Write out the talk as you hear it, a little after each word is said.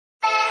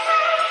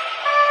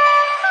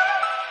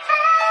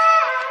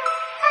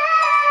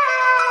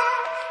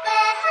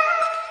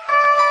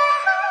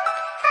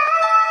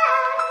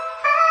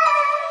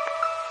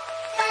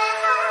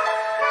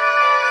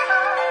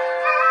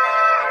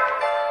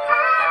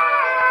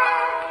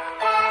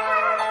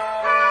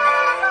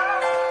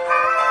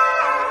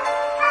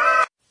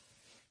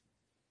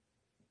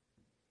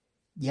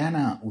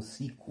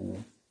usiku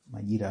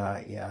majira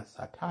ya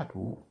saa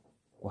 3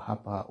 kwa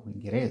hapa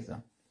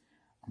Uingereza,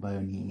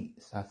 ambayo ni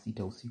saa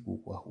 6 usiku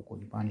kwa huko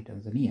nyumbani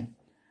Tanzania,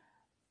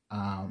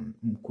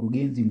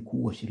 mkurugenzi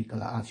mkuu wa Shirika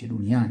la Afya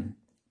Duniani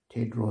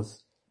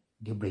Tedros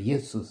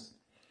Ghebreyesus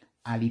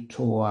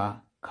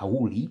alitoa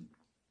kauli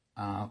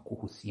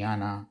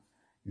kuhusiana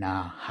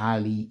na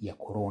hali ya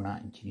Korona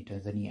nchini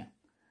Tanzania.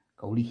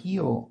 Kauli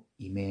hiyo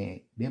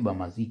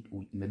imebeba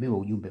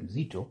ujumbe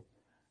mzito,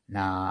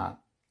 na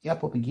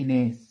japo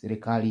pengine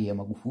serikali ya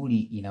Magufuli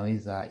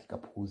inaweza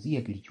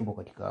ikapuuzia kilichopo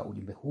katika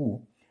ujumbe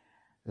huu,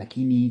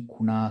 lakini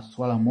kuna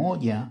swala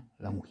moja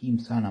la muhimu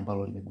sana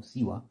ambalo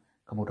limegusiwa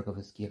kama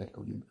utakavyosikia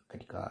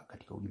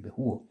katika ujumbe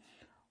huo,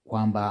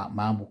 kwamba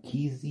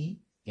maambukizi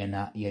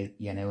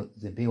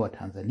yanayozembewa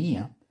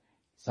Tanzania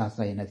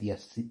sasa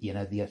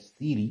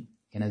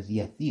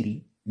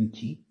yanaziathiri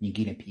nchi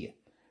nyingine pia.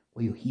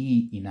 Kwa hiyo hii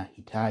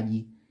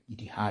inahitaji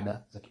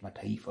jitihada za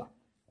kimataifa.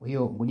 Kwa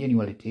hiyo ngojeni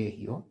waletee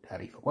hiyo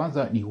taarifa.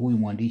 Kwanza ni huyu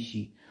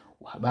mwandishi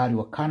wa habari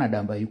wa Canada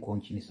ambaye yuko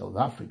nchini South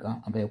Africa,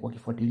 ambaye alikuwa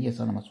akifuatilia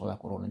sana masuala ya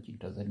Korona nchini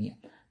Tanzania,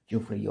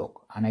 Geoffrey York.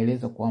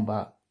 Anaeleza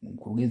kwamba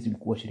mkurugenzi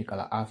mkuu wa Shirika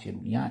la Afya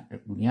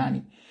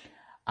Duniani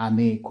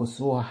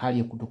amekosoa hali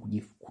ya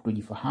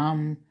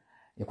kutojifahamu,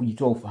 ya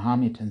kujitoa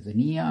ufahamu ya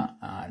Tanzania,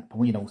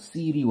 pamoja na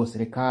usiri wa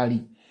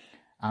serikali.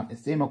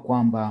 Amesema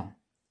kwamba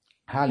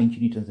hali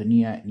nchini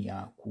Tanzania ni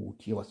ya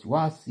kutia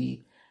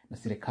wasiwasi na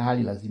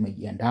serikali lazima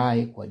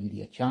ijiandae kwa ajili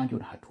ya chanjo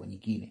na hatua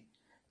nyingine.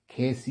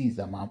 Kesi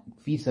za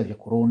visa vya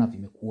Korona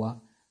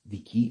vimekuwa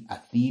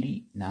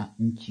vikiathiri na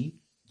nchi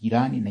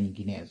jirani na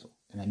nyinginezo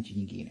na nchi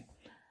nyingine.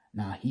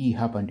 Na hii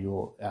hapa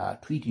ndio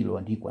tweet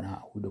iliyoandikwa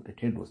na Dr.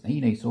 Tedros, na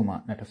hii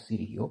naisoma na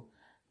tafsiri hiyo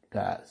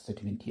kwa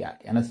statement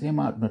yake.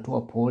 Anasema,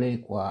 tunatoa pole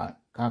kwa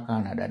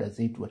kaka na dada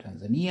zetu wa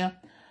Tanzania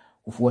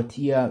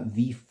kufuatia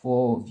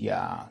vifo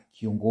vya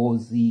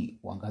kiongozi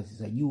wa ngazi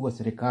za juu wa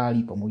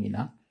serikali pamoja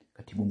na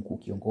katibu mkuu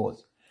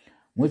kiongozi.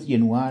 Mwezi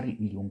Januari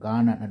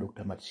niliungana na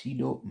Dr.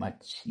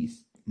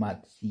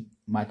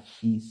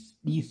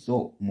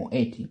 Matshidiso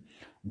Moeti,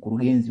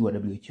 mkurugenzi wa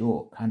WHO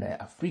kanda ya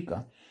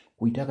Afrika,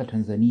 kuitaka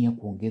Tanzania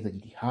kuongeza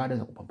jitihada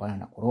za kupambana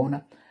na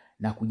Korona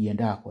na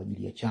kujiandaa kwa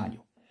ajili ya chanjo.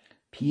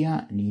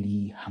 Pia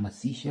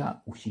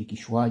nilihamasisha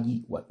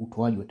ushirikishwaji wa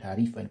utoaji wa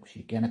taarifa na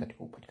kushirikiana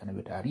katika upatikanaji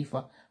wa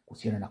taarifa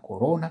kuhusiana na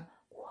Korona,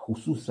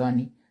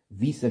 hususan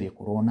visa vya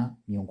Korona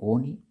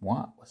miongoni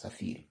mwa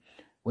wasafiri.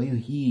 Kwa hiyo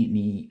hii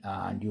ni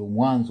ndio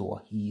mwanzo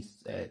wa hii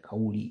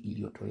kauli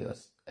iliyotolewa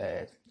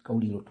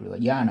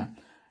jana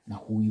na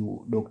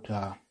huyu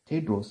Dr.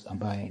 Tedros,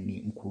 ambaye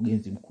ni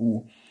mkurugenzi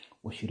mkuu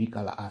wa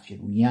Shirika la Afya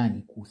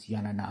Duniani,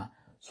 kuhusiana na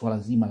swala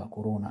zima la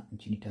Korona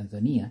nchini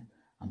Tanzania,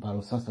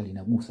 ambalo sasa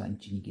linagusa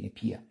nchi nyingine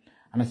pia.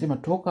 Anasema,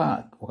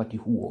 toka wakati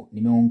huo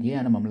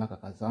nimeongea na mamlaka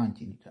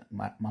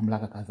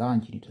kadhaa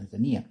nchini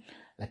Tanzania,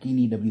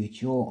 lakini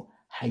WHO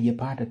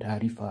haijapata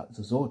taarifa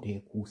zozote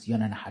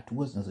kuhusiana na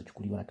hatua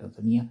zinazochukuliwa na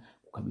Tanzania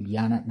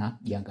kukabiliana na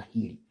janga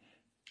hili.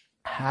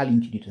 Hali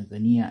nchini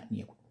Tanzania ni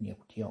ya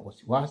kutia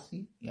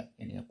wasiwasi,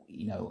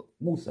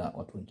 inayogusa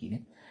watu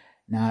wengine,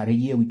 na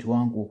rejea wito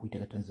wangu wa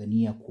kuitaka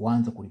Tanzania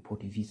kuanza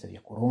kuripoti visa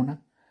vya Korona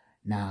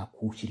na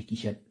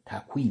kushirikisha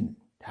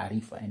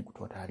taarifa, yani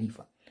kutoa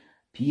taarifa.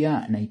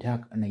 Pia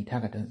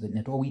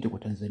natoa wito kwa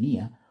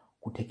Tanzania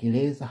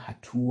kutekeleza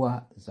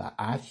hatua za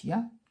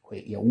afya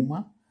ya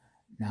umma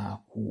na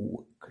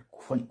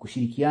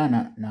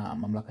kushirikiana na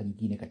mamlaka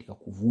nyingine katika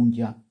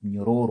kuvunja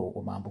mnyororo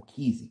wa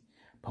maambukizi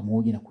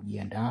pamoja na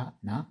kujiandaa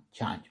na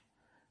chanjo.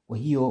 Kwa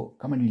hiyo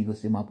kama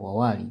nilivyosema hapo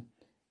awali,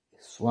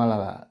 swala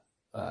la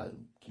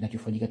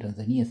kinachofanyika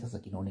Tanzania sasa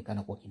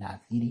kinaonekana kuwa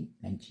kinaathiri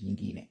na nchi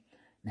nyingine,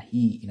 na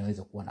hii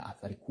inaweza kuwa na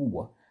athari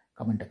kubwa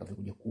kama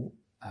nitakavyokuja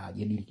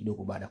kujadili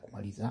kidogo baada ya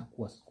kumaliza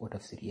kwa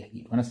tafsiria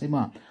hii.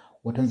 Wanasema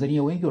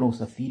Watanzania wengi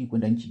wanaosafiri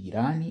kwenda nchi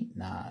jirani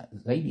na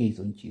zaidi ya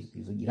hizo nchi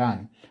hizo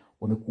jirani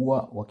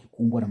wamekuwa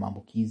wakikutwa na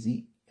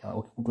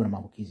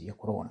maambukizi ya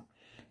Korona.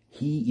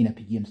 Hii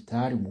inapigia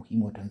mstari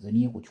umuhimu wa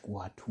Tanzania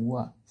kuchukua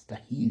hatua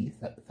stahili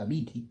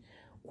thabiti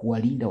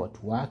kuwalinda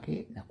watu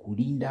wake na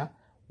kulinda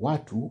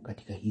watu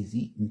katika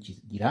hizi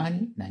nchi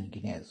jirani na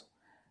nyinginezo.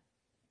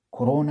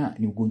 Korona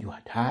ni ugonjwa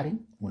hatari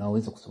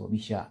unaoweza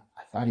kusababisha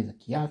athari za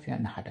kiafya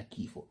na hata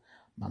kifo.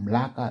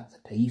 Mamlaka za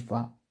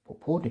taifa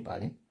popote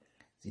pale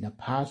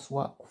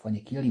zinapaswa kufanya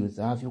kila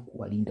liwezavyo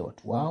kuwalinda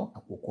watu wao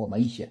na kuokoa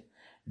maisha,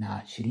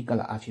 na Shirika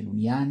la Afya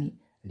Duniani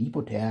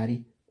lipo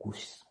tayari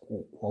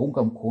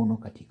kuwaunga mkono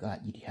katika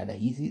jitihada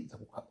hizi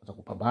za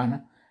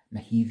kupambana na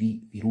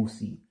hivi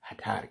virusi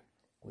hatari.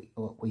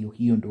 Kwa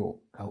hiyo ndio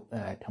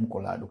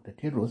tamko la Dr.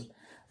 Tedros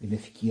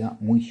limefikia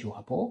mwisho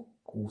hapo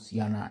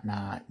kuhusiana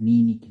na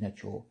nini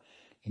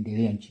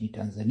kinachoendelea nchini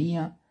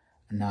Tanzania,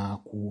 na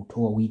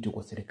kutoa wito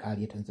kwa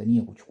serikali ya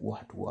Tanzania kuchukua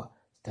hatua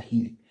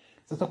stahili.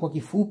 Sasa kwa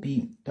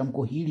kifupi,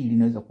 tamko hili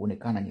linaweza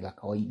kuonekana ni la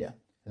kawaida,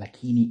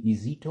 lakini ni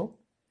zito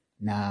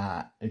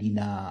na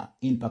lina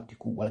impact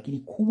kubwa. Lakini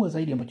kubwa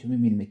zaidi ambacho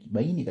mimi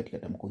nimekibaini katika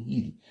tamko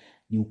hili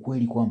ni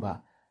ukweli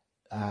kwamba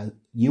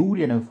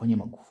jeuri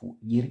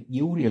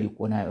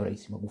aliyokuwa nayo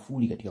Rais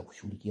Magufuli katika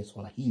kushughulikia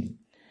swala hili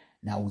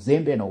na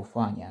uzembe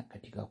anaofanya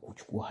katika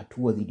kuchukua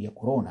hatua dhidi ya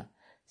corona,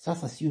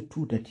 sasa sio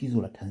tu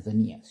tatizo la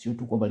Tanzania, sio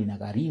tu kwamba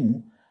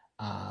linagharimu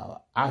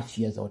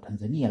afya za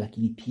Watanzania,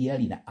 lakini pia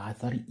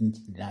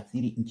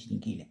linaathiri nchi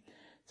nyingine.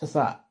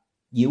 Sasa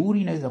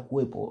jeuri inaweza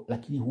kuwepo,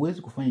 lakini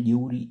huwezi kufanya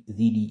jeuri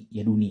dhidi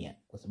ya dunia,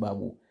 kwa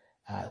sababu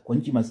kwa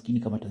nchi maskini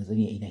kama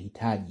Tanzania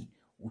inahitaji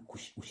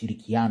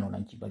ushirikiano na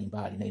nchi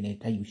mbalimbali, na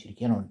inahitaji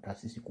ushirikiano na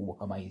taasisi kubwa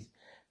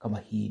kama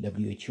hii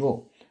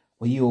WHO.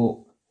 Kwa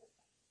hiyo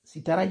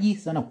sitarajii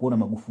sana kuona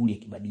Magufuli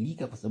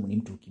akibadilika, kwa sababu ni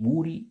mtu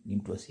kiburi, ni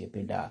mtu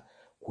asiyependa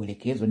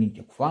kuelekezwa nini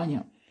cha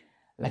kufanya.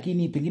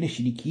 Lakini pengine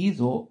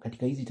shinikizo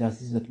katika hizi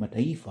taasisi za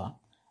kimataifa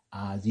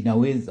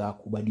zinaweza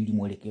kubadili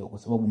mwelekeo, kwa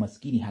sababu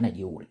maskini hana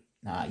jeuri,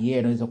 na yeye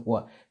anaweza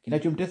kuwa,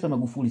 kinachomtesa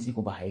Magufuli si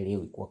kwamba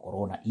haelewi kuwa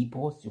corona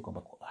ipo, sio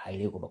kwamba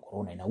haelewi kwamba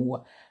corona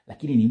inaua,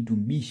 lakini ni mtu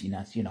mbishi na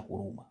asiye na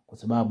huruma, kwa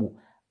sababu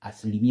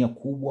asilimia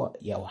kubwa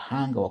ya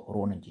wahanga wa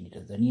corona nchini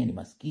Tanzania ni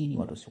maskini,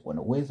 watu wasiokuwa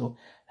na uwezo.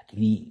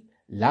 Lakini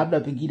labda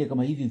pengine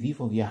kama hivi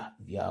vifo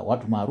vya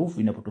watu maarufu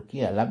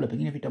vinapotokea, labda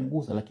pengine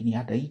vitamgusa, lakini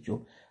hata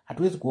hicho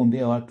hatuwezi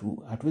kuombea watu,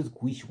 hatuwezi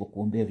kuishi kwa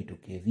kuombea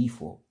vitokee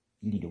vifo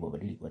ili ndio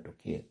mabadiliko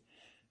yatokee.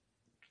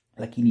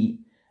 Lakini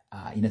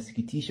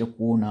inasikitisha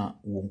kuona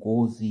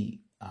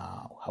uongozi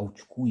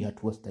hauchukui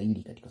hatua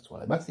stahili katika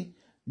swala. Basi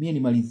mimi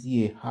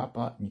nimalizie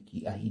hapa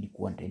nikiahidi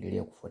kuwa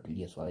nitaendelea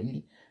kufuatilia swala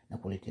hili na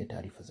kuletea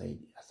taarifa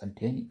zaidi.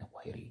 Asanteni na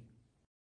kwaheri.